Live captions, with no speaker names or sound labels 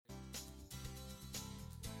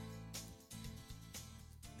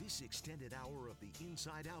This extended hour of the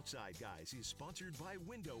Inside Outside Guys is sponsored by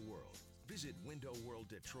Window World. Visit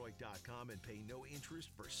WindowWorldDetroit.com and pay no interest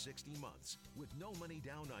for 60 months with no money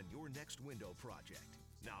down on your next window project.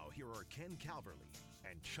 Now, here are Ken Calverley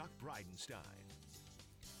and Chuck Bridenstine.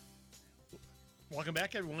 Welcome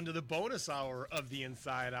back, everyone, to the bonus hour of the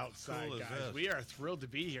Inside Outside Cool is Guys. this? We are thrilled to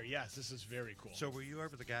be here. Yes, this is very cool. So were you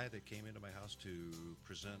ever the guy that came into my house to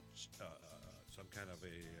present some kind of a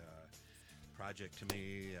project to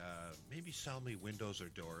me? Maybe sell me windows or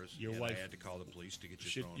doors. Your and wife- I had to call the police to get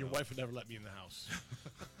you thrown Your out. wife would never let me in the house.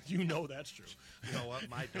 You know that's true. You know what?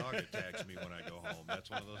 My dog attacks me when I go home. That's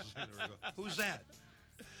one of those things where I go, who's that?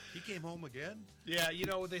 He came home again? Yeah, you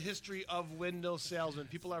know, the history of window salesmen.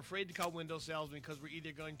 People are afraid to call window salesmen because we're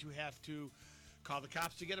either going to have to call the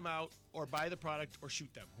cops to get them out or buy the product or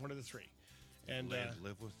shoot them. One of the three. And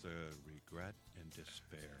Live with the regret and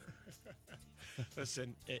despair.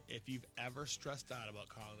 listen, if you've ever stressed out about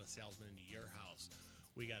calling a salesman into your house,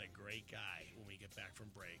 we got a great guy when we get back from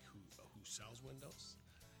break who sells windows,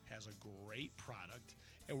 has a great product,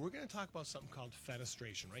 and we're going to talk about something called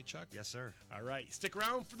fenestration, right, Chuck? Yes, sir. All right, stick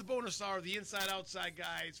around for the bonus hour of the Inside Outside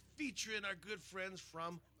Guys, featuring our good friends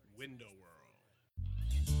from Window World.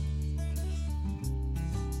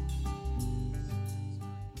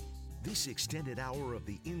 This extended hour of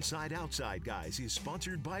the Inside Outside Guys is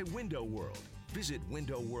sponsored by Window World. Visit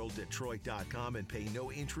WindowWorldDetroit.com and pay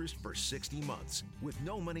no interest for 60 months with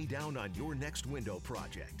no money down on your next window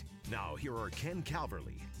project. Now, here are Ken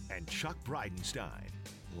Calverley and Chuck Bridenstine.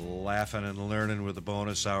 Laughing and learning with the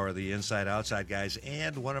bonus hour of the Inside Outside Guys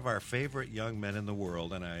and one of our favorite young men in the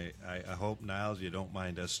world. And I hope, Niles, you don't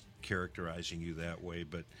mind us characterizing you that way,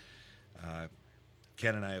 but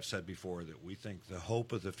Ken and I have said before that we think the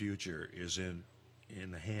hope of the future is in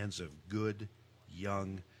the hands of good,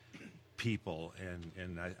 young people.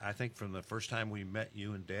 And I think from the first time we met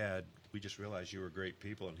you and Dad, we just realized you were great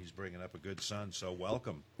people, and he's bringing up a good son. So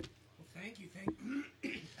welcome. Well, thank you.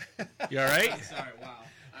 You all right? Sorry, wow.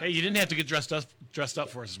 Hey, you didn't have to get dressed up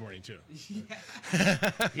for us this morning, too. He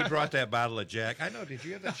brought that bottle of Jack. I know. Did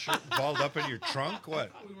you have that shirt balled up in your trunk? I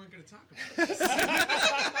What? thought we weren't going to talk about this.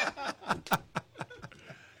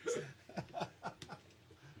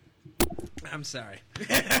 I'm sorry.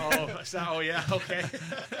 Oh, yeah, okay.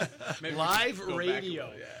 Maybe we Live can go back a radio.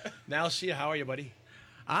 little, yeah. Now, Shia, how are you, buddy?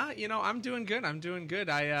 You know, I'm doing good. I'm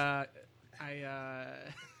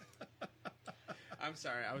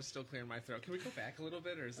sorry. I was still clearing my throat. Can we go back a little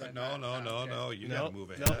bit, or is that No. okay. You got to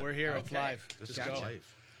move ahead. No, we're here. It's Okay. live. This is Just go.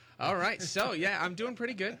 life. All right. So yeah, I'm doing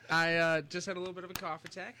pretty good. I just had a little bit of a cough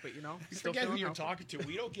attack, but you know, You still forget who feeling you're healthy. talking to.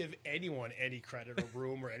 We don't give anyone any credit or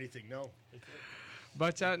room or anything. No.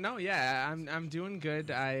 But no, yeah, I'm doing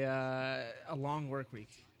good. A long work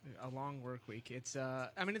week. It's I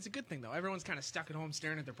mean, it's a good thing though. Everyone's kind of stuck at home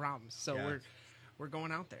staring at their problems. So Yeah. we're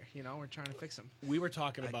going out there. You know, we're trying to fix them. We were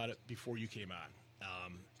talking about it before you came on,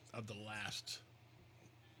 of the last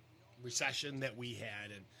recession that we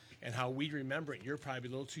had and how we remember it. You're probably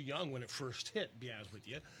a little too young when it first hit, to be honest with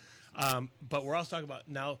you. But we're also talking about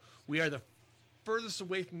now we are the furthest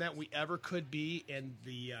away from that we ever could be, and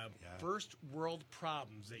the first world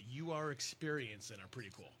problems that you are experiencing are pretty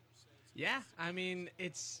cool. Yeah, I mean,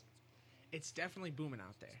 it's definitely booming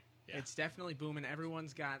out there. Yeah. It's definitely booming.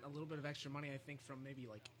 Everyone's got a little bit of extra money, I think, from maybe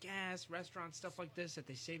like gas, restaurants, stuff like this that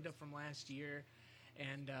they saved up from last year.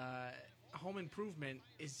 And home improvement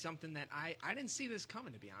is something that I didn't see this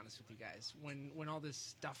coming, to be honest with you guys, when all this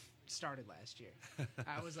stuff started last year.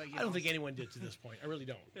 I was like, I don't think anyone did to this point. I really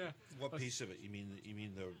don't. Yeah. What piece of it? You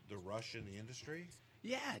mean the rush in the industry?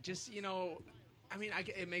 Yeah, just, you know, I mean,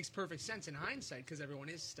 it makes perfect sense in hindsight because everyone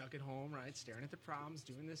is stuck at home, right, staring at the problems,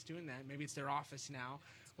 doing this, doing that. Maybe it's their office now.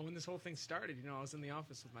 But when this whole thing started, you know, I was in the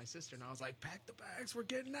office with my sister, and I was like, pack the bags, we're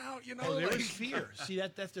getting out, you know. Oh, there like- was fear. See,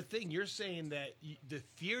 that's the thing. You're saying that the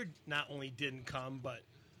fear not only didn't come, but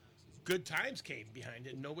good times came behind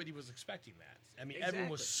it. Nobody was expecting that. I mean, everyone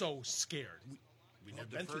was so scared. We never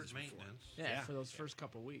been through this Deferred before. maintenance. Yeah, for those first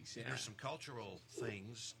couple of weeks, yeah. And there's some cultural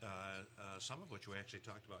things, some of which we actually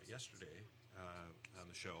talked about yesterday on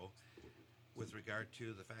the show, with regard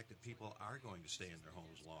to the fact that people are going to stay in their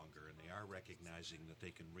homes longer, and they are recognizing that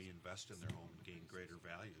they can reinvest in their home and gain greater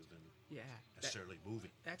value than Yeah. necessarily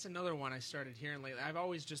moving. That's another one I started hearing lately. I've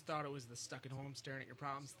always just thought it was the stuck at home staring at your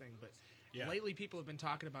problems thing, but Yeah. lately people have been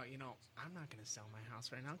talking about, you know, I'm not going to sell my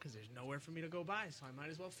house right now because there's nowhere for me to go buy, so I might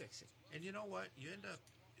as well fix it. And you know what? You end up,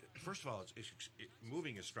 first of all,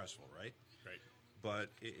 moving is stressful, right? Right. But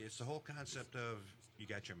it's the whole concept of you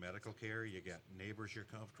got your medical care, you got neighbors you're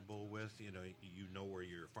comfortable with, you know where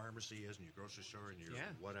your pharmacy is and your grocery store and your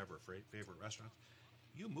Yeah. whatever favorite restaurant.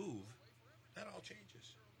 You move, that all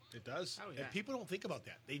changes. It does. Oh, yeah. And people don't think about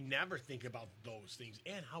that. They never think about those things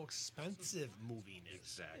and how expensive moving is.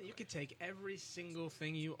 Exactly. You could take every single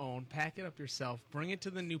thing you own, pack it up yourself, bring it to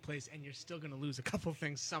the new place, and you're still going to lose a couple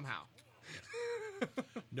things somehow.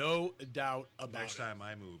 No doubt about Next it. time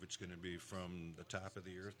I move, it's going to be from the top of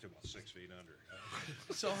the earth to about 6 feet under.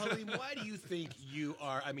 So, Halim, why do you think you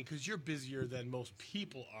are? I mean, because you're busier than most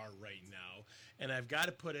people are right now. And I've got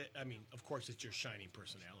to put it, I mean, of course, it's your shining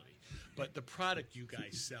personality. But the product you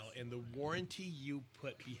guys sell and the warranty you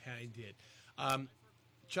put behind it.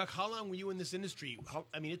 Chuck, how long were you in this industry?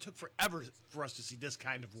 It took forever for us to see this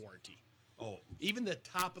kind of warranty. Oh, Even the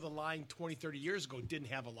top of the line 20, 30 years ago didn't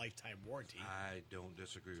have a lifetime warranty. I don't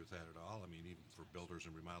disagree with that at all. I mean, even for builders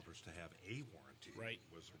and remodelers to have a warranty Right.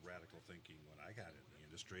 was radical thinking when I got in the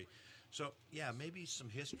industry. So, yeah, maybe some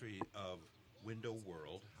history of Window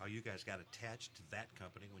World, how you guys got attached to that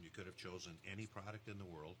company when you could have chosen any product in the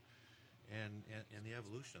world, and the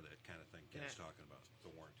evolution of that kind of thing Ken's talking about, the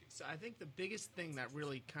warranty. So I think the biggest thing that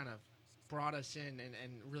really kind of brought us in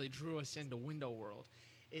and really drew us into Window World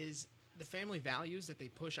is the family values that they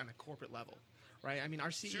push on a corporate level, right? I mean, our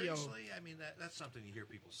CEO... Seriously? I mean, that's something you hear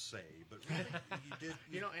people say, but really, you did...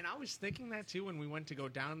 You know, and I was thinking that too when we went to go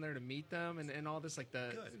down there to meet them and all this, like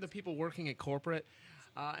Good. the people working at corporate.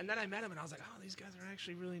 And then I met them and I was like, oh, these guys are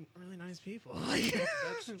actually really, really nice people. Like,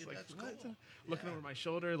 That's it's like, cool. what? Looking Yeah. over my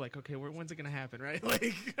shoulder, like, okay, when's it going to happen, right?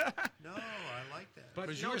 Like, No, I like that. but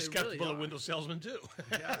Because no, you were they skeptical really of are. window salesmen, too.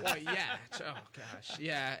 Well, yeah. Oh gosh,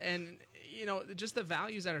 yeah. And you know, just the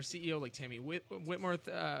values that our CEO, like Tammy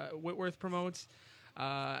Whitworth promotes,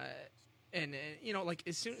 and you know, like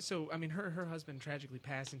as soon. So I mean, her husband tragically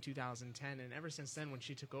passed in 2010, and ever since then, when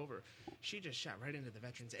she took over, she just shot right into the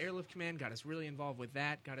Veterans Airlift Command. Got us really involved with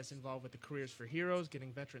that. Got us involved with the Careers for Heroes,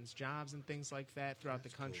 getting veterans jobs and things like that throughout the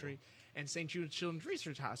country. And St. Jude Children's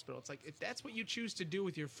Research Hospital. It's like if that's what you choose to do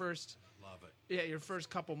with your first. Love it. Yeah, your first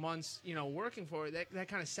couple months, you know, working for it, that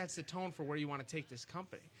kind of sets the tone for where you want to take this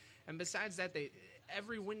company. And besides that,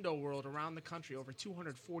 every Window World around the country, over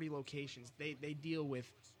 240 locations, they deal with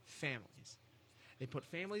families. They put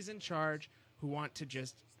families in charge who want to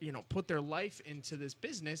just, you know, put their life into this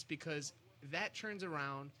business because that turns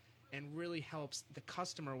around and really helps the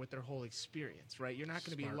customer with their whole experience, right? You're not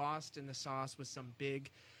going to be Smart. lost in the sauce with some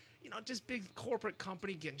big, you know, just big corporate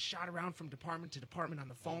company getting shot around from department to department on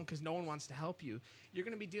the phone because no one wants to help you. You're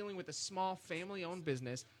going to be dealing with a small family-owned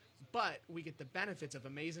business, but we get the benefits of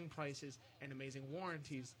amazing prices and amazing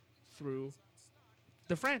warranties through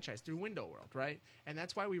the franchise, through Window World, right? And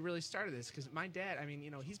that's why we really started this because my dad, I mean,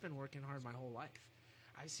 you know, he's been working hard my whole life.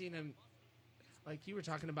 I've seen him, like you were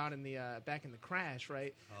talking about in the back in the crash,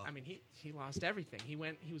 right? I mean, he lost everything. He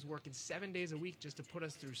was working 7 days a week just to put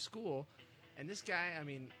us through school. And this guy, I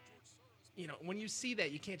mean, you know, when you see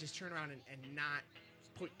that, you can't just turn around and not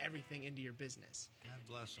put everything into your business. God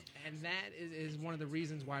bless him. And that is one of the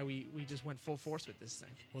reasons why we just went full force with this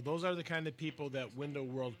thing. Well, those are the kind of people that Window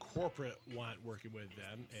World Corporate want working with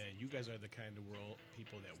them, and you guys are the kind of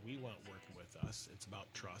people that we want working with us. It's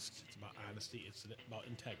about trust, it's about honesty, it's about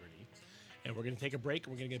integrity. And we're going to take a break,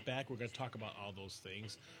 and we're going to get back. We're going to talk about all those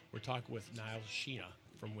things. We're talking with Niall Sheena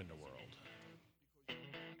from Window World.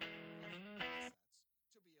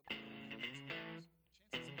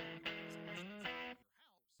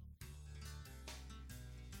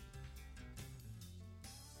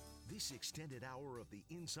 This extended hour of the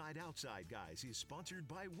Inside Outside Guys is sponsored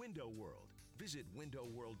by Window World. Visit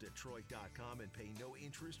WindowWorldDetroit.com and pay no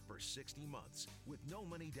interest for 60 months with no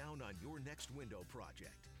money down on your next window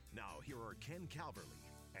project. Now, here are Ken Calverley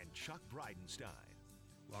and Chuck Bridenstine.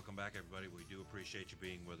 Welcome back, everybody. We do appreciate you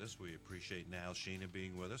being with us. We appreciate Niall Sheena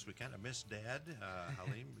being with us. We kind of miss Dad.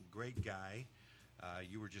 Halim, great guy.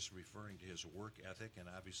 You were just referring to his work ethic, and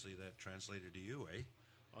obviously that translated to you, eh?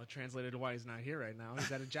 Well, translated to why he's not here right now. He's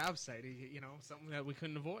at a job site. You know, something that we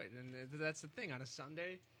couldn't avoid. And that's the thing. On a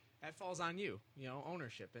Sunday, that falls on you, you know,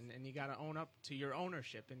 ownership. And you got to own up to your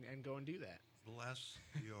ownership and go and do that. Bless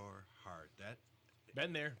your heart. That.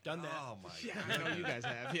 Been there, done that. Oh, my Yeah, God. I know you guys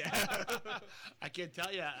have. Yeah. I can't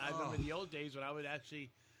tell you. I remember in the old days when I would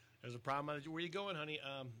actually, there's a problem on the job. Where you going, honey?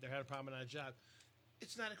 They had a problem on a job.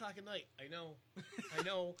 It's 9 o'clock at night. I know.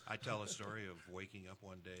 I tell a story of waking up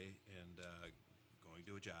one day and going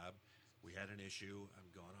to a job. We had an issue. I'm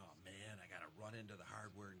going, oh, man, I got to run into the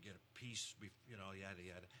hardware and get a piece, yada,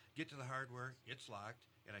 yada. Get to the hardware. It's locked.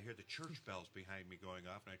 And I hear the church bells behind me going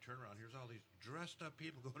off. And I turn around. Here's all these dressed up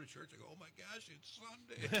people going to church. I go, oh, my gosh, it's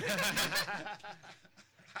Sunday.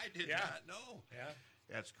 I did not know. Yeah.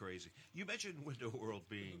 That's crazy. You mentioned Window World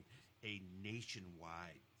being a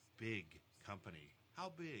nationwide big company.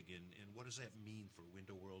 How big, and what does that mean for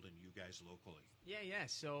Window World and you guys locally? Yeah.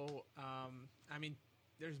 So, I mean,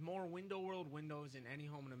 there's more Window World windows in any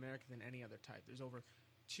home in America than any other type. There's over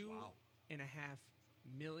 2.5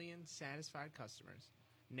 million satisfied customers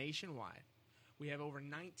nationwide. We have over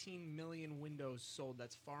 19 million windows sold.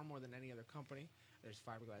 That's far more than any other company. There's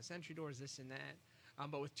fiberglass entry doors, this and that.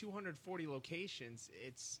 But with 240 locations,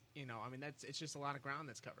 it's it's just a lot of ground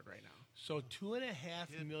that's covered right now. So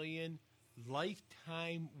 2.5 million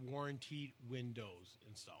lifetime warranted windows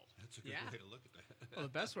installed. That's a good way to look at that. Well, the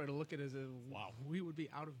best way to look at it is Wow. we would be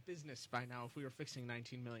out of business by now if we were fixing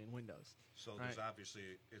 19 million windows. So there's obviously,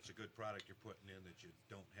 it's a good product you're putting in that you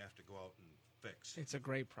don't have to go out and fix. It's a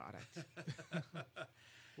great product.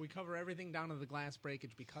 We cover everything down to the glass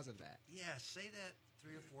breakage because of that. Yeah, say that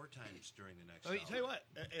 3 or 4 times during the next I mean, hour. tell you what,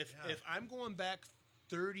 if I'm going back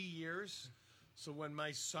 30 years, so when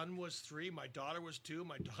my son was 3, my daughter was 2,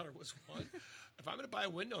 my daughter was 1, if I'm going to buy a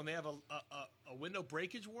window and they have a window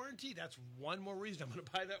breakage warranty, that's one more reason I'm going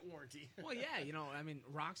to buy that warranty. Well, yeah, I mean,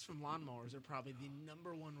 rocks from lawnmowers are probably the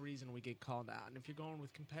number one reason we get called out. And if you're going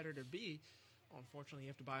with competitor B, well, unfortunately, you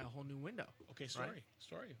have to buy a whole new window. Okay, story.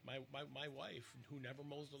 My wife, who never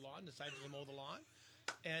mows the lawn, decided to mow the lawn.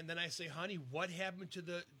 And then I say, honey, what happened to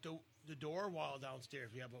the door wall downstairs?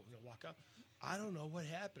 We have a walk up. I don't know what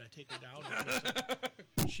happened. I take her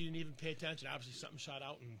down. She didn't even pay attention. Obviously, something shot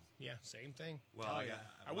out, and say, same thing. Well,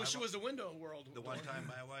 I wish it was the window world. The one time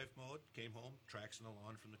my wife mowed, came home, tracks in the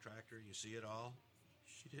lawn from the tractor, you see it all.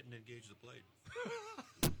 She didn't engage the blade.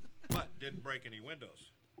 But didn't break any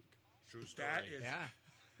windows. True story. That is,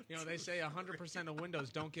 Yeah. They say 100% of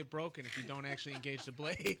windows don't get broken if you don't actually engage the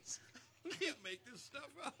blades. You can't make this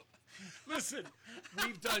stuff up. listen,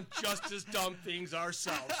 we've done just as dumb things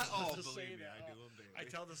ourselves. Oh, Just believe say me, that. I do them daily. I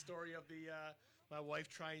tell the story of my wife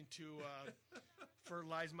trying to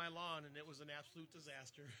fertilize my lawn, and it was an absolute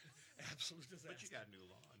disaster. Absolute disaster. But you got a new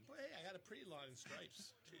lawn. Well, hey, I got a pretty lawn in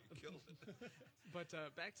stripes. You killed it. But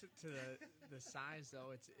back to the size,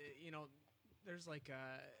 though, there's like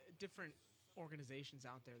different organizations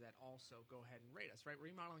out there that also go ahead and rate us, right?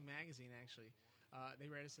 Remodeling Magazine, actually,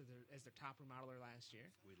 they rated us as their top remodeler last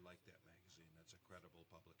year. We like that magazine. That's a credible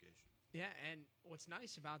publication. Yeah, and what's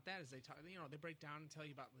nice about that is they talk, they break down and tell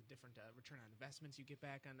you about the different return on investments you get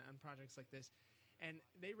back on projects like this. And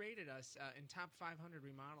they rated us in top 500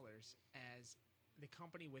 remodelers as the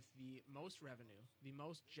company with the most revenue, the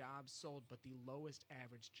most jobs sold, but the lowest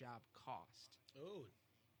average job cost. Oh,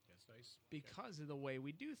 that's nice. Because of the way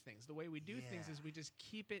we do things. The way we do things is we just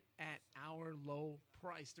keep it at our low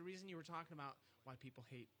price. The reason you were talking about why people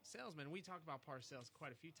hate salesmen, we talked about par sales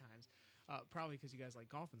quite a few times, probably because you guys like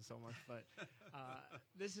golfing so much, but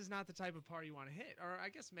this is not the type of par you want to hit, or I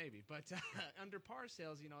guess maybe, but under par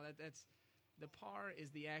sales, that's the par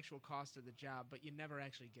is the actual cost of the job, but you never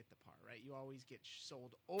actually get the par, right? You always get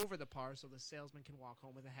sold over the par so the salesman can walk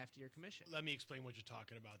home with a heftier commission. Let me explain what you're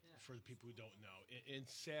talking about for the people who don't know. In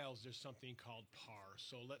sales, there's something called par.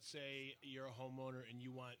 So let's say you're a homeowner and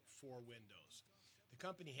you want 4 windows. The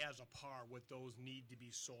company has a par what those need to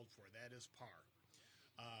be sold for. That is par.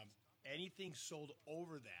 Anything sold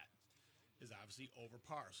over that is obviously over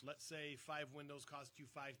par. So let's say 5 windows cost you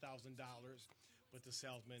 $5,000, but the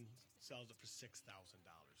salesman sells it for $6,000.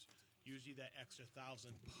 Usually that extra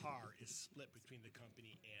 $1,000 par is split between the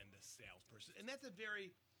company and the salesperson. And that's a very,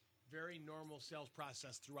 very normal sales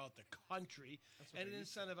process throughout the country. And it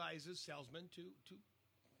incentivizes salesmen to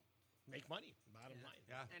make money, bottom line.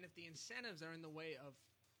 Yeah. And if the incentives are in the way of,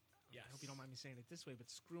 Yes. I hope you don't mind me saying it this way, but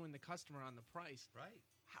screwing the customer on the price, Right.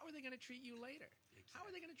 how are they going to treat you later? How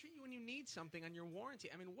are they going to treat you when you need something on your warranty?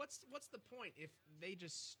 I mean, what's the point if they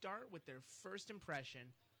just start with their first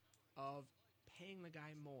impression of paying the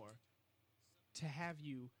guy more to have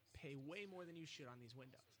you pay way more than you should on these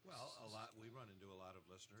windows? Well, we run into a lot of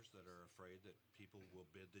listeners that are afraid that people will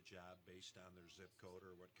bid the job based on their zip code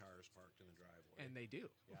or what car is parked in the driveway. And they do.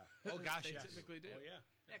 Yeah. Oh, gosh, They yes. typically do. Oh, yeah.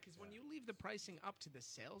 Yeah, because when you leave the pricing up to the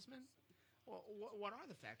salesman, well, what are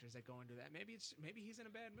the factors that go into that? Maybe he's in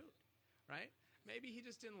a bad mood, right? Maybe he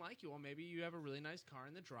just didn't like you. Well, maybe you have a really nice car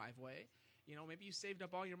in the driveway. Maybe you saved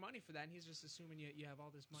up all your money for that, and he's just assuming you have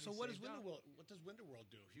all this money. So what does saved up. Window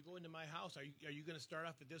World do? If you go into my house, are you going to start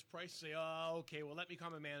off at this price? Say, oh, okay, well, let me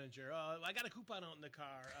call my manager. I got a coupon out in the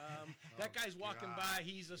car. That guy's walking by.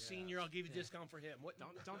 He's a senior. I'll give you a discount for him. What?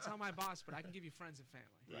 Don't tell my boss, but I can give you friends and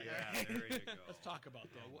family. Yeah, there you go. Let's talk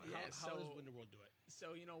about that. How does Window World do it?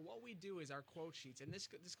 So, what we do is our quote sheets, and this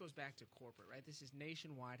goes back to corporate, right? This is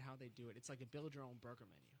nationwide how they do it. It's like a build-your-own burger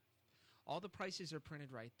menu. All the prices are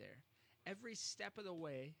printed right there. Every step of the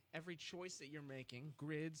way, every choice that you're making,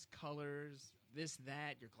 grids, colors, this,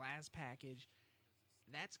 that, your glass package,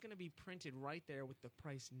 that's going to be printed right there with the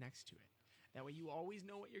price next to it. That way you always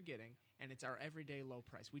know what you're getting, and it's our everyday low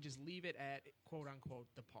price. We just leave it at, quote-unquote,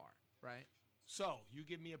 the par, right? So you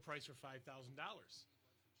give me a price for $5,000.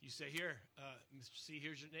 You say, here, Mr. C,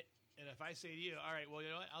 here's your name. And if I say to you, all right, well, you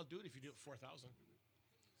know what? I'll do it if you do it for $4,000.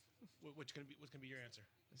 What's going to be your answer?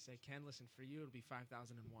 I say, Ken, listen, for you, it'll be 5,001.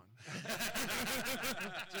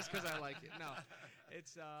 Just because I like it. No,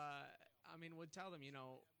 it's, we'll tell them,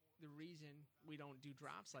 the reason we don't do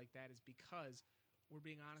drops like that is because we're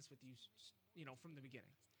being honest with you, from the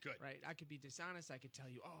beginning. Good. Right? I could be dishonest. I could tell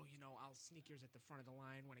you, I'll sneak yours at the front of the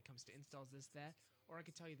line when it comes to installs, this, that. Or I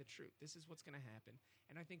could tell you the truth. This is what's going to happen.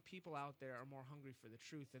 And I think people out there are more hungry for the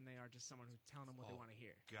truth than they are just someone who's telling them what they want to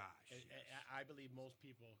hear. Gosh. I believe most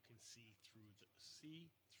people can see through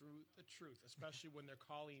the truth, especially when they're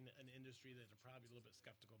calling an industry that they're probably a little bit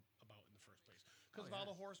skeptical about in the first place because of all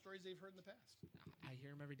the horror stories they've heard in the past. I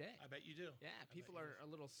hear them every day. I bet you do. Yeah, people are a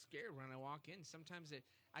little scared when I walk in. Sometimes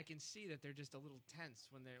I can see that they're just a little tense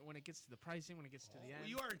when it gets to the pricing, when it gets to the end.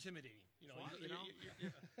 Well, you are intimidating.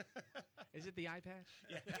 Is it the iPad?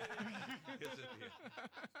 Yeah.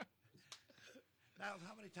 Now,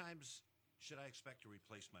 how many times should I expect to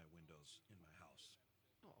replace my windows in my house?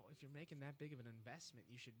 Oh, if you're making that big of an investment,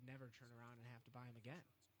 you should never turn around and have to buy them again.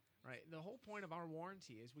 Right? The whole point of our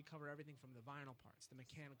warranty is we cover everything from the vinyl parts, the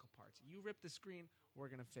mechanical parts. You rip the screen, we're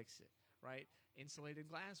going to fix it. Right? Insulated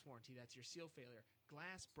glass warranty, that's your seal failure.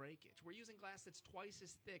 Glass breakage. We're using glass that's twice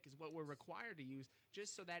as thick as what we're required to use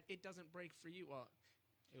just so that it doesn't break for you. Well,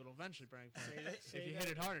 it will eventually break for you if you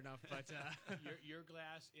hit it hard enough. But your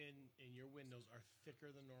glass in your windows are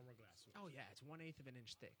thicker than normal glass. Oh, yeah. It's 1/8 of an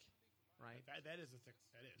inch thick. Right? That is a thick.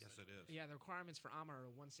 That is. Yes, it is. Yeah, the requirements for AMA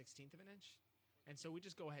are 1/16 of an inch. And so we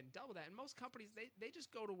just go ahead and double that. And most companies, they just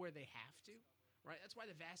go to where they have to. Right? That's why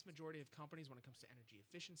the vast majority of companies, when it comes to energy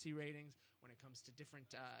efficiency ratings, when it comes to different,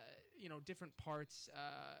 different parts,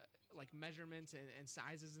 like measurements and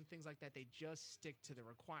sizes and things like that, they just stick to the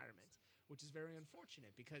requirements, which is very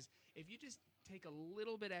unfortunate because if you just take a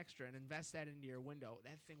little bit extra and invest that into your window,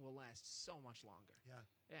 that thing will last so much longer. Yeah.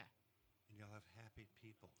 Yeah. And you'll have happy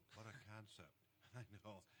people. What a concept. I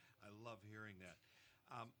know. I love hearing that.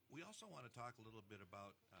 We also want to talk a little bit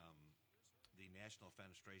about the National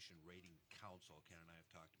Fenestration Rating Council. Ken and I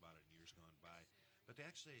have talked about it in years gone by. But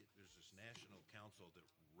actually, there's this national council that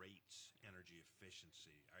rates energy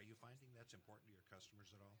efficiency. Are you finding that's important to your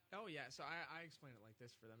customers at all? Oh, yeah. So I explain it like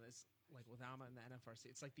this for them. It's like with AMA and the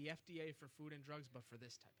NFRC. It's like the FDA for food and drugs, but for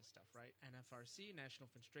this type of stuff, right? NFRC,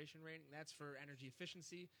 National Fenestration Rating, that's for energy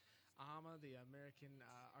efficiency. AMA, the American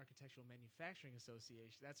Architectural Manufacturing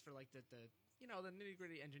Association, that's for like the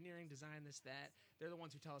nitty-gritty engineering, design, this, that. They're the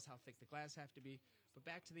ones who tell us how thick the glass have to be. But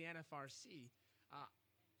back to the NFRC,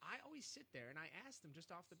 I always sit there and I ask them just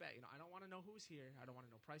off the bat, I don't want to know who's here. I don't want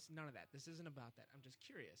to know price. None of that. This isn't about that. I'm just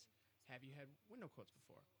curious. Have you had window quotes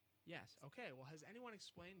before? Yes. Okay. Well, has anyone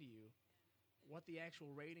explained to you what the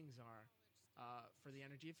actual ratings are for the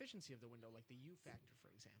energy efficiency of the window, like the U factor, for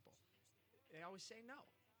example? They always say no.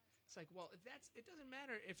 It's like, well, it doesn't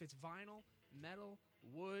matter if it's vinyl, metal,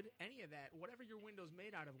 wood, any of that, whatever your window's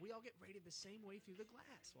made out of, we all get rated the same way through the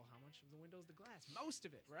glass. Well, how much of the window's the glass? Most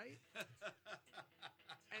of it, right?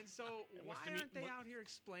 And so why aren't they out here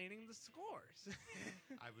explaining the scores?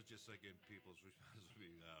 I was just thinking people's response would be,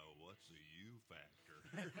 what's the U factor?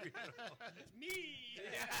 It's me!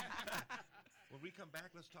 When we come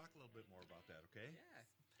back, let's talk a little bit more about that, okay? Yeah.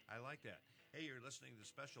 I like that. Hey, you're listening to the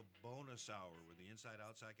special bonus hour with the Inside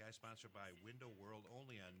Outside Guy, sponsored by Window World,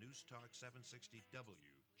 only on News Talk 760 WJR.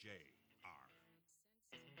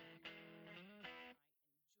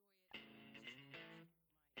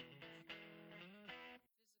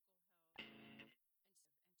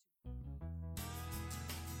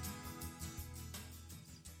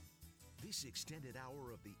 This extended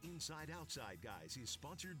hour of the Inside Outside Guys is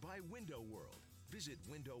sponsored by Window World. Visit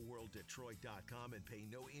WindowWorldDetroit.com and pay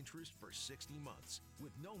no interest for 60 months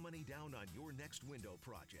with no money down on your next window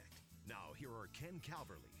project. Now, here are Ken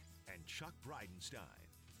Calverley and Chuck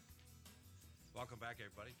Bridenstine. Welcome back,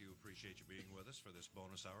 everybody. Do appreciate you being with us for this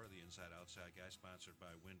bonus hour of the Inside Outside Guy, sponsored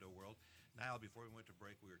by Window World. Niall, before we went to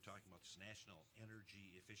break, we were talking about this National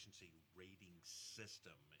Energy Efficiency Rating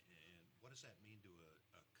System. And what does that mean to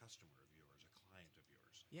a customer of yours, a client of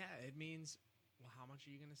yours? Yeah, it means, well, how much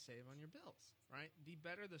are you going to save on your bills, right? The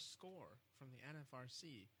better the score from the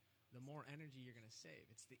NFRC, the more energy you're going to save.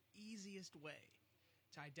 It's the easiest way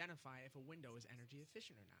to identify if a window is energy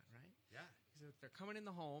efficient or not, right? Yeah. Because if they're coming in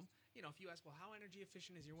the home, if you ask, well, how energy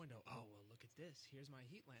efficient is your window? Oh, well, look at this. Here's my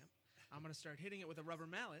heat lamp. I'm going to start hitting it with a rubber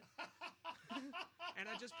mallet. And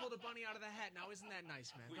I just pulled a bunny out of the hat. Now, isn't that nice,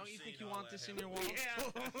 man? We've Don't you think seen you all want that, this in your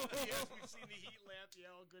haven't wall? Yes, we've seen the heat lamp. Yeah,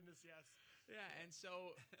 oh goodness, yes. Yeah, and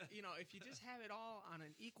so, if you just have it all on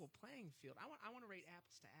an equal playing field, I want to rate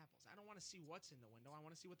apples to apples. I don't want to see what's in the window. I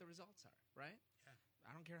want to see what the results are, right? Yeah.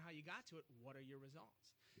 I don't care how you got to it. What are your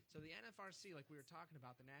results? So the NFRC, like we were talking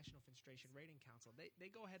about, the National Fenestration Rating Council, they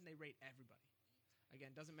go ahead and they rate everybody.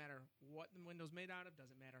 Again, doesn't matter what the window's made out of,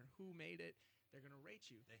 doesn't matter who made it. They're going to rate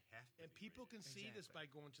you. They have to. And be people rated. can see this Exactly.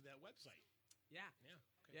 by going to that website. Yeah. Yeah.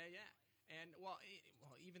 Okay. Yeah. And,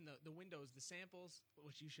 even the windows, the samples,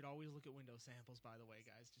 which you should always look at window samples, by the way,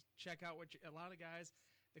 guys. Just check out a lot of guys,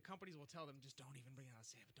 the companies will tell them, just don't even bring out a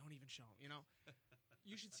sample. Don't even show them,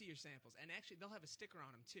 You should see your samples. And actually, they'll have a sticker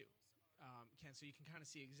on them, too, Ken, so you can kind of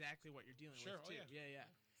see exactly what you're dealing Sure, with, too. oh, yeah. Yeah.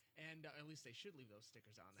 And at least they should leave those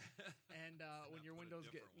stickers on there. And when your put a windows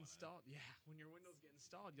get different one on. installed, when your windows get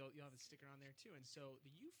installed, you'll have a sticker on there, too. And so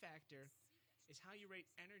the U factor is how you rate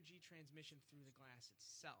energy transmission through the glass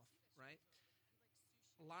itself, right?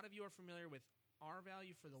 A lot of you are familiar with R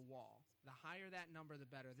value for the wall. The higher that number, the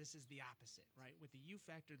better. This is the opposite, right? With the U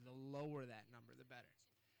factor, the lower that number, the better.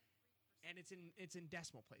 And it's in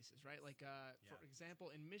decimal places, right? Like, for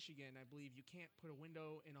example, in Michigan, I believe you can't put a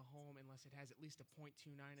window in a home unless it has at least a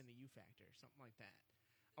 0.29 in the U factor, something like that.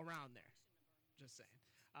 Around there. Just saying.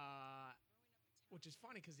 Which is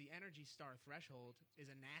funny because the Energy Star threshold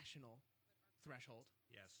is a national threshold.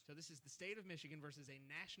 Yes. So this is the state of Michigan versus a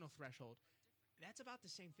national threshold. That's about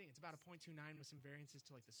the same thing. It's about a 0.29 with some variances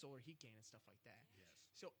to like the solar heat gain and stuff like that. Yes.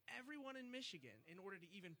 So everyone in Michigan, in order to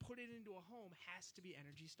even put it into a home, has to be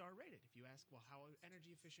Energy Star rated. If you ask, well, how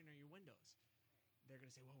energy efficient are your windows? They're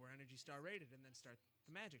going to say, well, we're Energy Star rated, and then start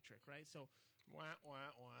the magic trick, right? So, Wah,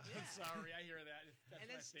 wah, wah. Yeah. Sorry, I hear that. That's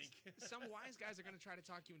and what I then think. some wise guys are going to try to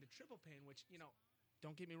talk you into triple pane, which,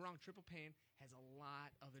 don't get me wrong, triple pane has a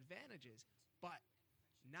lot of advantages, but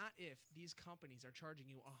not if these companies are charging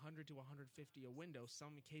you $100 to $150 a window.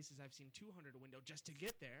 Some cases I've seen $200 a window just to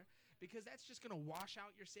get there, because that's just going to wash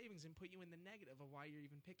out your savings and put you in the negative of why you're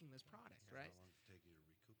even picking this product, right? How long does it take you to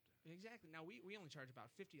recoup that? Exactly. Now, we only charge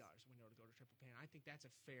about $50 a window to go to triple pane. I think that's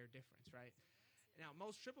a fair difference, right? Now,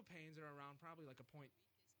 most triple panes are around probably like a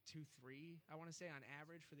 0.23, I want to say, on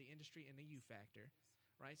average for the industry in the U factor,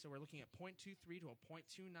 right? So we're looking at 0.23 to a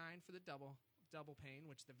 0.29 for the double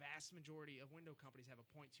pane, which the vast majority of window companies have a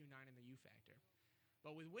 0.29 in the U factor.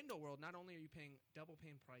 But with Window World, not only are you paying double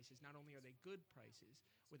pane prices, not only are they good prices,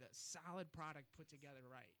 with a solid product put together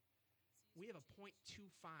right, we have a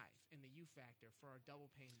 0.25 in the U factor for our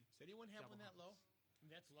double pane. Does anyone have one that low?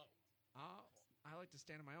 That's low. I like to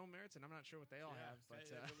stand on my own merits, and I'm not sure what they all have. But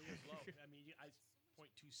That really is low. I mean,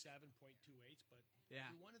 0.27, 0.28, but Yeah.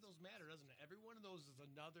 every one of those matter, doesn't it? Every one of those is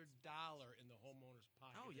another dollar in the homeowner's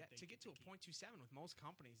pocket. oh, yeah, that they to get to a keep. 0.27 with most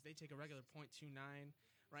companies, they take a regular 0.29,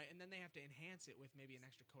 right? And then they have to enhance it with maybe an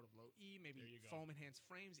extra coat of low E, There maybe you go. foam-enhanced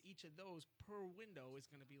frames. Each of those per window is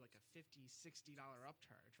going to be like a $50, $60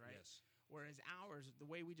 upcharge, right? Yes. Whereas ours, the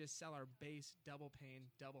way we just sell our base double pane,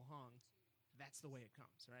 double hung, that's the way it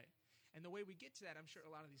comes, right? And the way we get to that, I'm sure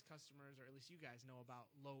a lot of these customers, or at least you guys, know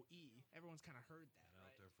about low E. Everyone's kind of heard that, Been out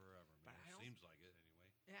right? there forever, But man. I It don't- seems like it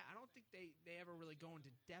anyway. Yeah, I don't think they ever really go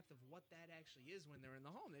into depth of what that actually is when they're in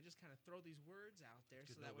the home. They just kind of throw these words out there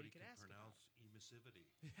Because so that way nobody you can can ask about pronounce emissivity.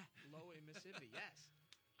 it. Low emissivity, yes.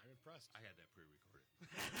 I'm impressed. I had that pre-recorded.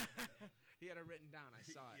 He had it written down. I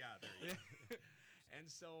saw it. Yeah, there you go.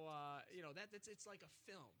 And so, it's like a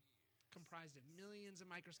film comprised of millions of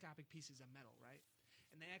microscopic pieces of metal, right?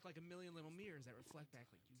 And they act like a million little mirrors that reflect back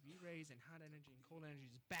like UV rays and hot energy and cold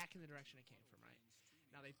energy just back in the direction it came from, right?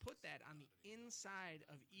 Now, they put that on the inside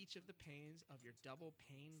of each of the panes of your double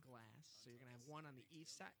pane glass. So you're going to have one on the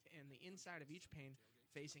each side and the inside of each pane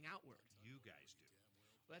facing outward. You guys do.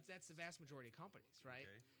 Well, that's the vast majority of companies, right?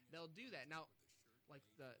 Okay. They'll do that. Now, like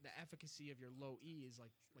the efficacy of your low E is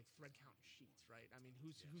like thread count sheets, right? I mean,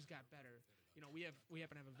 who's got better? We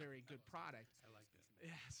happen to have a very good product. I like that.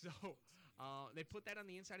 Yeah, so they put that on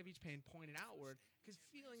the inside of each pane, pointed outward, because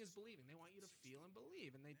feeling is believing. They want you to feel and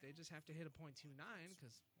believe, and they just have to hit a 0.29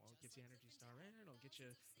 because, well, it gets you Energy Star rated, it'll get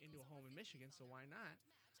you into a home in Michigan, so why not?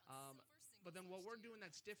 But then what we're doing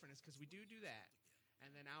that's different is because we do that, and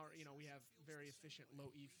then we have very efficient low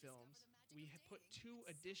E films. We put 2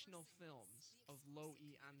 additional films of low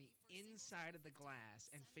E on the inside of the glass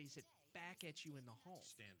and face it back at you in the home.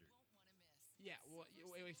 Standard. Yeah, well,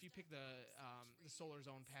 if you pick the Solar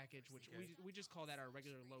Zone package, which Okay. we just call that our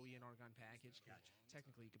regular low E and argon package. Gotcha.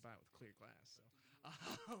 Technically, you could buy it with clear glass,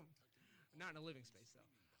 so not in a living space though.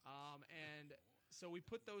 And so we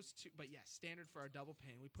put those 2, but yes, standard for our double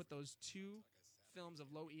pane. We put those 2 films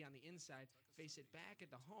of low E on the inside, face it back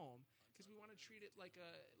at the home, because we want to treat it like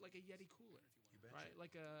a Yeti cooler, betcha. right?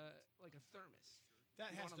 Like a thermos.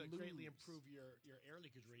 That You has wanna to greatly lose. improve your air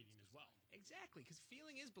leakage rating as well. Exactly, because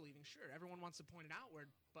feeling is believing. Sure, everyone wants to point it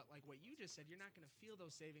outward, but like what you just said, you're not going to feel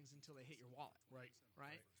those savings until they hit your wallet. Right.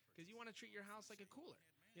 Right? Because you want to treat your house like a cooler,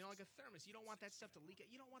 like a thermos. You don't want that stuff to leak.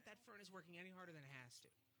 You don't want that furnace working any harder than it has to,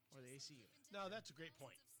 or the AC unit. No, that's a great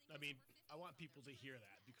point. I mean, I want people to hear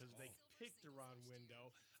that because they picked the wrong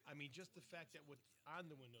window. I mean, just the fact that with on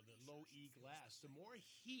the window, the low E glass, the more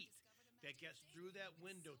heat that gets through that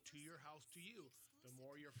window to your house, to you, the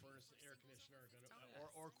more your furnace and air conditioner are going to,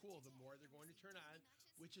 or cool, the more they're going to turn on,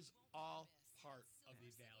 which is all part of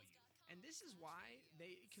the value. And this is why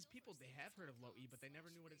because people, they have heard of low E, but they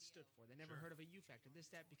never knew what it stood for. They never heard of a U factor,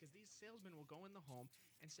 this, that, because these salesmen will go in the home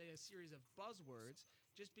and say a series of buzzwords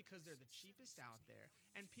just because they're the cheapest out there.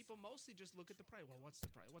 And people mostly just look at the price. Well, what's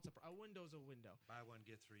the price? A window's a window. Buy one,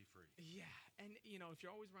 get 3 free. Yeah, and if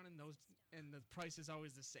you're always running those and the price is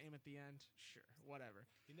always the same at the end, sure, whatever.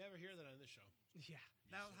 You never hear that on this show. Yeah.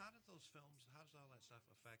 Now, how does all that stuff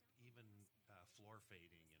affect even floor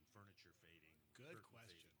fading and furniture fading? Good curtain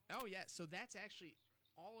question. Oh, yeah. So that's actually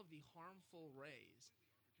all of the harmful rays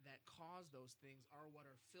that cause those things are what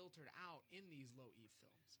are filtered out in these low E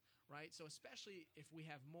films, right? So especially if we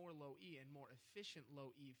have more low E and more efficient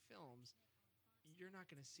low E films, you're not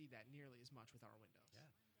going to see that nearly as much with our windows.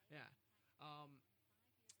 Yeah. Yeah.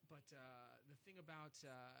 But the thing about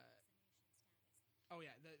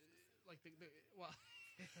well,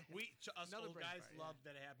 Us Another old brain guys fart, love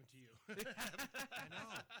that it happened to you. I know.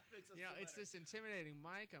 Makes us you know, feel it's better. just intimidating,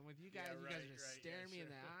 Mike. I'm with you guys. Yeah, You guys right, are just right, staring yeah, me in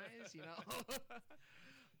the sure. eyes,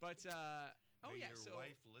 But May yeah, your so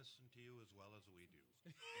wife listen to you as well as we do.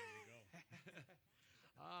 There you go.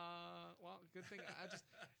 well, good thing. I just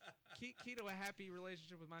key to a happy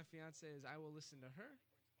relationship with my fiance is I will listen to her,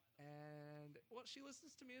 and well, she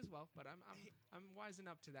listens to me as well. But I'm wising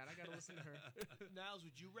up to that. I got to listen to her. Niles,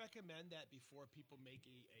 would you recommend that before people make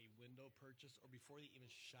a window purchase or before they even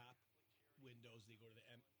shop windows, they go to the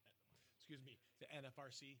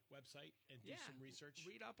NFRC website and do some research?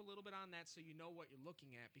 Read up a little bit on that so you know what you're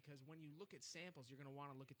looking at, because when you look at samples, you're going to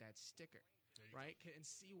want to look at that sticker, right? And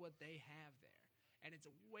see what they have there. And it's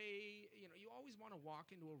a way, you always want to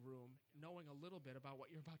walk into a room knowing a little bit about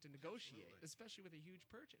what you're about to negotiate, Absolutely. especially with a huge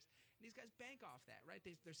purchase. And these guys bank off that, right?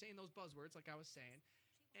 They're saying those buzzwords, like I was saying.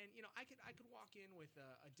 And, I could walk in with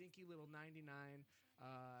a dinky little 99,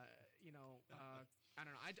 I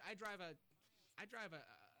don't know. I drive a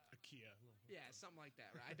A Kia. yeah, something like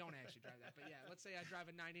that, right? I don't actually drive that, but yeah, let's say I drive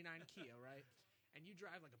a 99 Kia, right? And you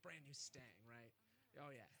drive like a brand new Stang, right? Oh,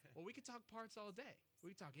 yeah. Well, we could talk parts all day.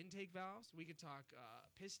 We could talk intake valves. We could talk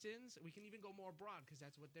pistons. We can even go more broad because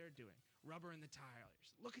that's what they're doing. Rubber in the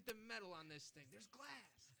tires. Look at the metal on this thing. There's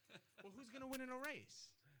glass. Well, who's going to win in a race?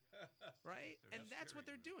 Right? And that's what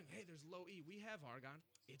they're doing. Hey, there's low E. We have argon.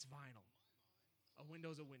 It's vinyl. A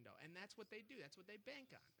window's a window. And that's what they do. That's what they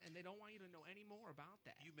bank on. And they don't want you to know any more about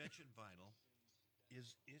that. You mentioned vinyl.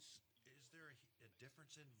 Is there a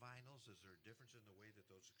difference in vinyls? Is there a difference in the way that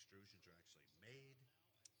those extrusions are actually made?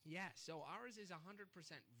 Yeah, so ours is 100%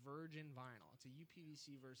 virgin vinyl. It's a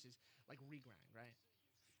UPVC versus like regrind, right?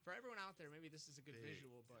 For everyone out there, maybe this is a good Big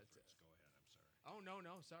visual, but difference. Go ahead. I'm sorry. oh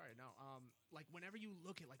no, sorry, no. Like whenever you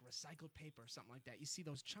look at like recycled paper or something like that, you see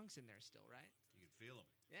those chunks in there still, right? You can feel them.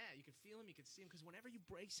 Yeah, you can feel them, you can see them, because whenever you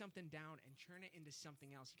break something down and turn it into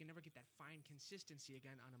something else, you can never get that fine consistency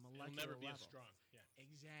again on a molecular It'll never be level. as strong. Yeah.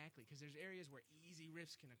 Exactly, because there's areas where easy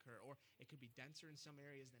rifts can occur, or it could be denser in some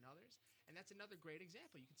areas than others. And that's another great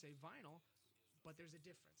example. You could say vinyl, but there's a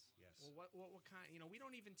difference. Yes. Well, what kind? We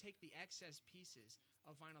don't even take the excess pieces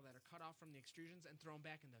of vinyl that are cut off from the extrusions and throw them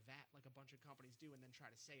back in the vat like a bunch of companies do, and then try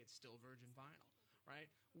to say it's still virgin vinyl. Right?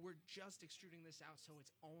 We're just extruding this out, so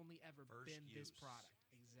it's only ever First been this use. product.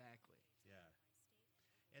 Exactly.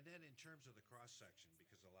 Yeah. And then in terms of the cross section,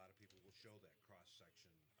 because a lot of people will show that cross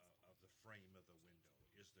section of the frame of the window,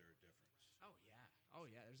 is there a difference? Oh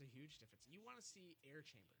yeah. There's a huge difference. You want to see air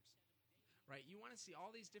chambers, right? You want to see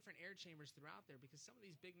all these different air chambers throughout there, because some of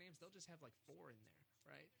these big names, they'll just have like 4 in there,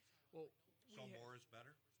 right? Well, So more is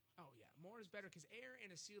better? Oh yeah, more is better, because air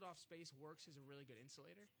in a sealed off space works as a really good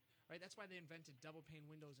insulator, right? That's why they invented double pane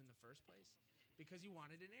windows in the first place, because you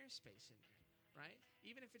wanted an airspace in there, right?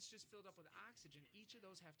 Even if it's just filled up with oxygen, each of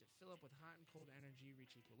those have to fill up with hot and cold energy,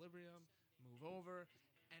 reach equilibrium, move over,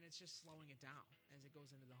 and it's just slowing it down as it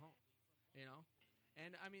goes into the home,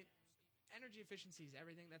 And I mean, energy efficiency is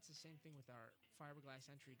everything. That's the same thing with our fiberglass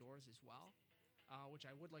entry doors as well. which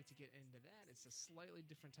I would like to get into that. It's a slightly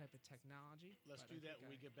different type of technology. Let's do that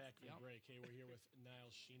when we get back from break. Hey, we're here with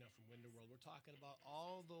Niles Sheena from Window World. We're talking about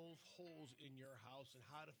all those holes in your house and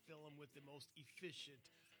how to fill them with the most efficient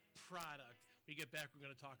product. When we get back, we're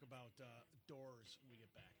going to talk about doors when we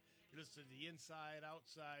get back. You're listening to the Inside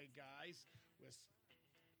Outside Guys, with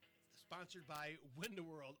sponsored by Window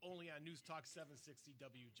World, only on News Talk 760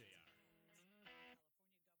 WJR.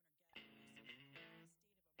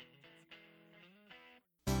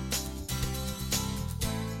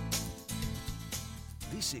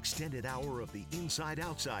 This extended hour of the Inside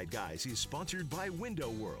Outside Guys is sponsored by Window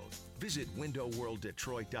World. Visit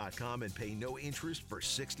WindowWorldDetroit.com and pay no interest for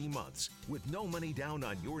 60 months with no money down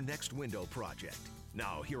on your next window project.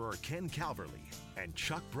 Now, here are Ken Calverley and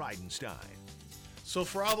Chuck Bridenstine. So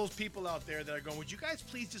for all those people out there that are going, would you guys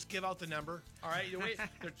please just give out the number? All right,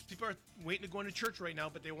 people are waiting to go into church right now,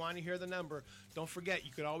 but they want to hear the number. Don't forget,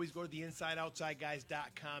 you could always go to the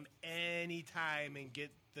InsideOutsideGuys.com anytime and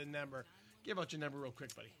get the number. Give out your number real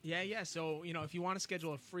quick, buddy. Yeah. So, if you want to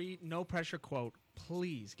schedule a free, no-pressure quote,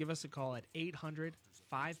 please give us a call at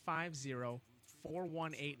 800-550-4189.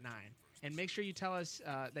 And make sure you tell us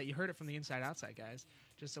that you heard it from the Inside Outside Guys,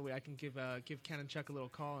 just so I can give Ken and Chuck a little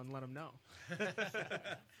call and let them know.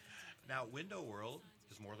 Now, Window World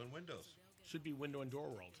is more than windows. Should be Window and Door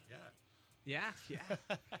World. Yeah. Yeah.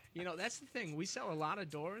 That's the thing. We sell a lot of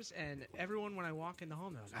doors, and everyone, when I walk in the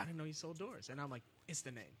home, they're like, I didn't know you sold doors. And I'm like, it's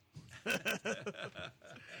the name.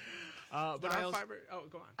 But our fiber... Oh,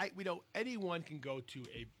 go on. Anyone can go to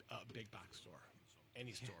a big box store,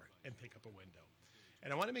 any store, and pick up a window.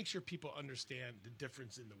 And I want to make sure people understand the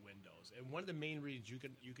difference in the windows. And one of the main reasons you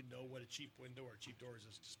can know what a cheap window or a cheap door is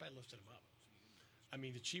just by lifting them up. I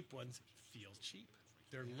mean, the cheap ones feel cheap.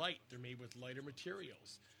 They're light. They're made with lighter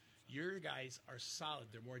materials. Your guys are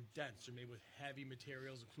solid. They're more dense. They're made with heavy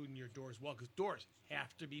materials, including your doors as well, because doors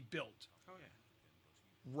have to be built. Oh, yeah.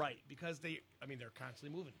 Right, because they're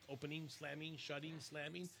constantly moving. Opening, slamming, shutting,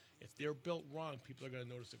 slamming. If they're built wrong, people are going to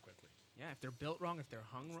notice it quickly. Yeah, if they're built wrong, if they're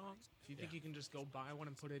hung wrong, if you think you can just go buy one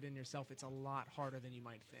and put it in yourself, it's a lot harder than you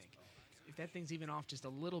might think. If that thing's even off just a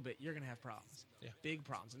little bit, you're going to have problems. Yeah. Big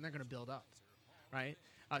problems, and they're going to build up, right?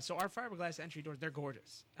 So our fiberglass entry doors, they're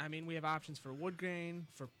gorgeous. I mean, we have options for wood grain,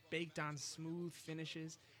 for baked-on smooth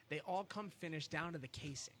finishes. They all come finished down to the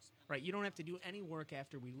casing, right? You don't have to do any work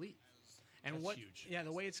after we leave. And That's huge. Yeah,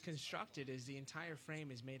 the way it's constructed is the entire frame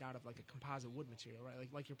is made out of like a composite wood material, right?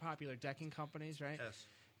 Like your popular decking companies, right? Yes.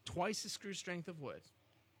 Twice the screw strength of wood.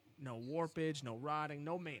 No warpage, no rotting,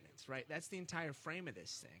 no maintenance, right? That's the entire frame of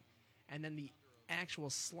this thing. And then the actual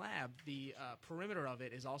slab, the perimeter of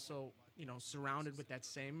it is also, surrounded with that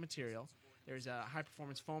same material. There's a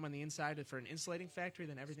high-performance foam on the inside for an insulating factory,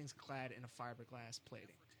 then everything's clad in a fiberglass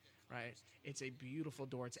plating, right? It's a beautiful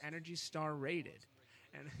door. It's Energy Star rated.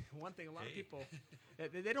 And one thing, a lot of people,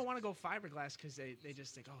 they don't want to go fiberglass because they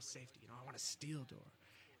just think, safety, I want a steel door.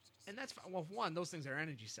 And that's, well, one, those things are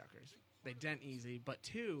energy suckers. They dent easy. But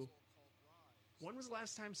two, when was the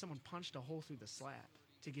last time someone punched a hole through the slab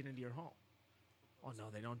to get into your home? Oh,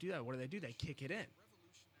 no, they don't do that. What do? They kick it in.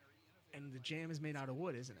 And the jam is made out of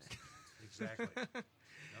wood, isn't it? Exactly.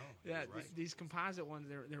 Yeah, right. these composite ones,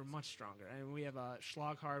 they're much stronger. I mean, we have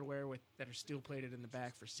Schlag hardware that are steel plated in the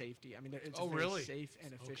back for safety. I mean, it's a very safe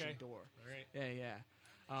and efficient door. All right. Yeah.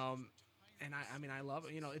 And I love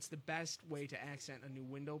it. It's the best way to accent a new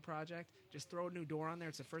window project. Just throw a new door on there.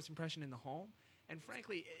 It's the first impression in the home. And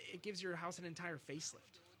frankly, it gives your house an entire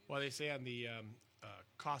facelift. Well, they say on the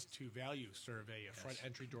cost to value survey, a front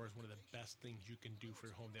entry door is one of the best things you can do for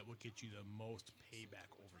your home that will get you the most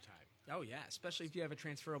payback over time. Oh, yeah, especially if you have a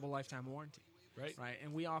transferable lifetime warranty. Right.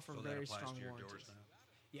 And we offer So very that applies strong to your warranties. doors now?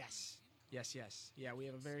 Yes. Yeah, we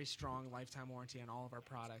have a very strong lifetime warranty on all of our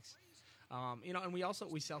products. And we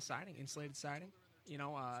sell siding, insulated siding.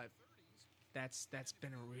 That's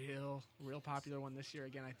been a real popular one this year.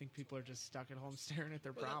 Again, I think people are just stuck at home staring at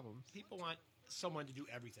their problems. People want someone to do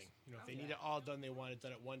everything. If they need it all done, they want it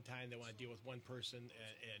done at one time. They want to deal with one person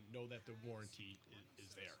and know that the warranty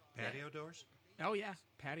is there. Patio doors? Oh, yeah.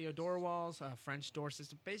 Patio door walls, French door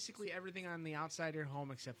system, basically everything on the outside of your home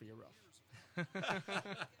except for your roof.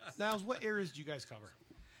 Niles, what areas do you guys cover?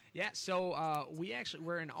 Yeah, so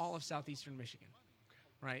we're in all of southeastern Michigan,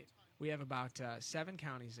 right? We have about 7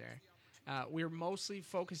 counties there. We're mostly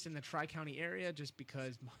focused in the Tri-County area just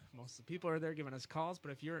because most of the people are there giving us calls.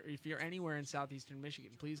 But if you're anywhere in southeastern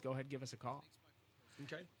Michigan, please go ahead and give us a call.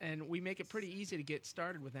 Okay. And we make it pretty easy to get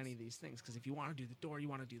started with any of these things because if you want to do the door, you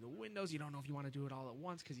want to do the windows, you don't know if you want to do it all at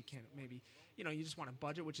once because you can't maybe, you just want a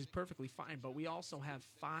budget, which is perfectly fine. But we also have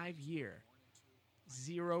 5-year,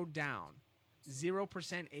 0 down 0%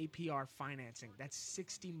 APR financing. That's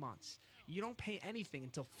 60 months. You don't pay anything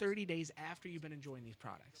until 30 days after you've been enjoying these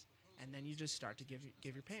products. And then you just start to give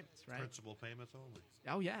your payments, right? Principal payments only.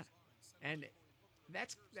 Oh, yeah. And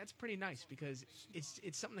that's pretty nice because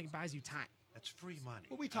it's something that buys you time. That's free money.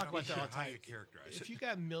 Well, we talk about that all the How time. you characterize If it. you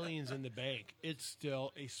got millions in the bank, it's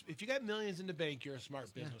still if you got millions in the bank, you're a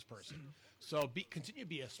smart business person. So continue to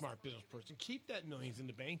be a smart business person. Keep that millions in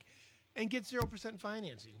the bank, and get 0%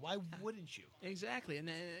 financing. Why wouldn't you? Exactly. And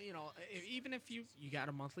then, even if you got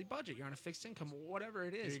a monthly budget, you're on a fixed income, whatever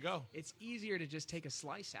it is, There you go. it's easier to just take a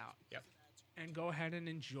slice out. Yep. And go ahead and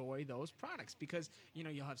enjoy those products because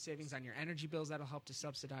you'll have savings on your energy bills that'll help to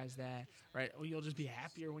subsidize that, right? Or you'll just be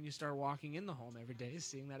happier when you start walking in the home every day,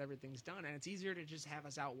 seeing that everything's done, and it's easier to just have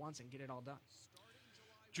us out once and get it all done.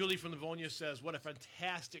 Julie from Livonia says, "What a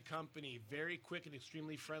fantastic company! Very quick and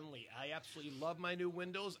extremely friendly. I absolutely love my new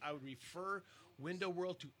windows. I would refer Window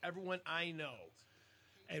World to everyone I know."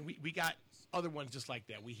 And we got other ones just like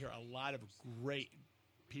that. We hear a lot of great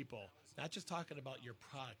people. Not just talking about your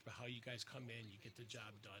product, but how you guys come in, you get the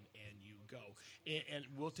job done, and you go. And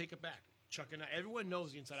we'll take it back. Chuck and I, everyone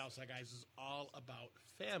knows the Inside Outside Guys is all about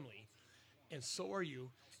family. And so are you,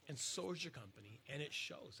 and so is your company, and it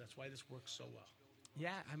shows. That's why this works so well.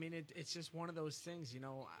 Yeah, I mean, it's just one of those things,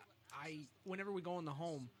 I whenever we go in the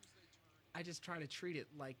home, I just try to treat it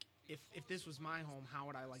like if this was my home, how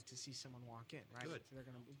would I like to see someone walk in, right? Good. So they're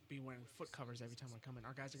going to be wearing foot covers every time we come in.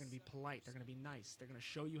 Our guys are going to be polite. They're going to be nice. They're going to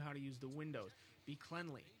show you how to use the windows. Be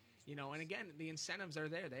cleanly. And again, the incentives are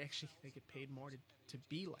there. They get paid more to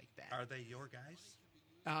be like that. Are they your guys?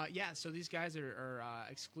 Yeah, so these guys are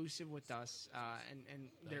exclusive with us, and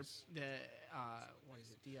they're what is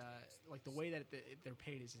it? The way that they're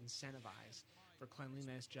paid is incentivized for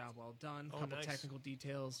cleanliness, job well done, couple nice. technical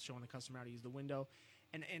details, showing the customer how to use the window,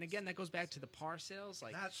 and again that goes back to the par sales,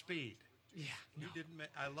 like Not speed. yeah, You didn't.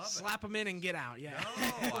 I love slap them in and get out, yeah.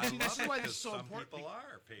 it. No, I See, this love is why it this is so because some important, people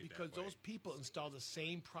are paid because that way. those people install the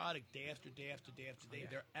same product day after day after day after day. Yeah.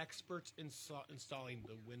 They're experts in installing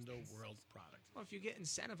the Window World product. Well, if you get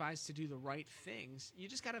incentivized to do the right things, you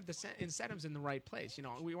just got to have the incentives in the right place.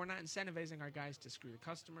 We're not incentivizing our guys to screw the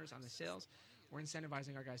customers on the sales. We're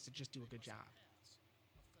incentivizing our guys to just do a good job.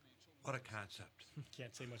 What a concept.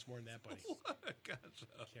 Can't say much more than that, buddy. What a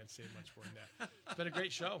concept. Can't say much more than that. It's been a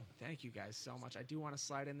great show. Thank you guys so much. I do want to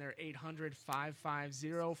slide in there,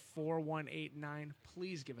 800-550-4189.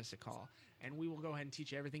 Please give us a call, and we will go ahead and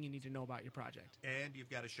teach you everything you need to know about your project. And you've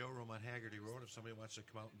got a showroom on Haggerty Road if somebody wants to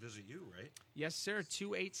come out and visit you, right? Yes, sir,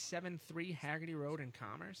 2873 Haggerty Road in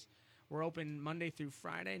Commerce. We're open Monday through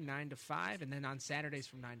Friday, 9 to 5, and then on Saturdays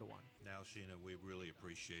from 9 to 1. Now, Sheena, we really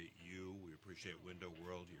appreciate you. We appreciate Window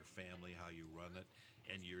World, your family, how you run it.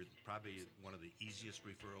 And you're probably one of the easiest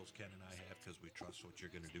referrals Ken and I have because we trust what you're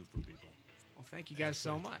going to do for people. Well, thank you guys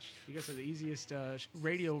so much. You guys are the easiest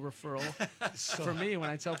radio referral for me when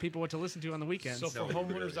I tell people what to listen to on the weekends. So for No, we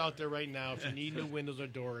homeowners really out there right now, if you need new windows or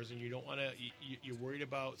doors and you don't want to, you're worried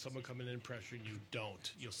about someone coming in and pressuring you,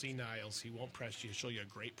 don't. You'll see Niles. He won't press you. He'll show you a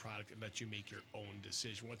great product and let you make your own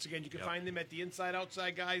decision. Once again, you can find them at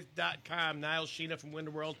theinsideoutsideguys.com. Niles, Sheena from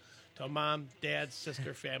Window World. Tell mom, dad,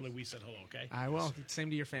 sister, family we said hello, okay? I will. Same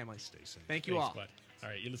to your families. Stay safe. Thank you Thanks, all. bud. All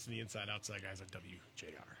right, you listen to the Inside Outside Guys on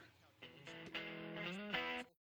WJR.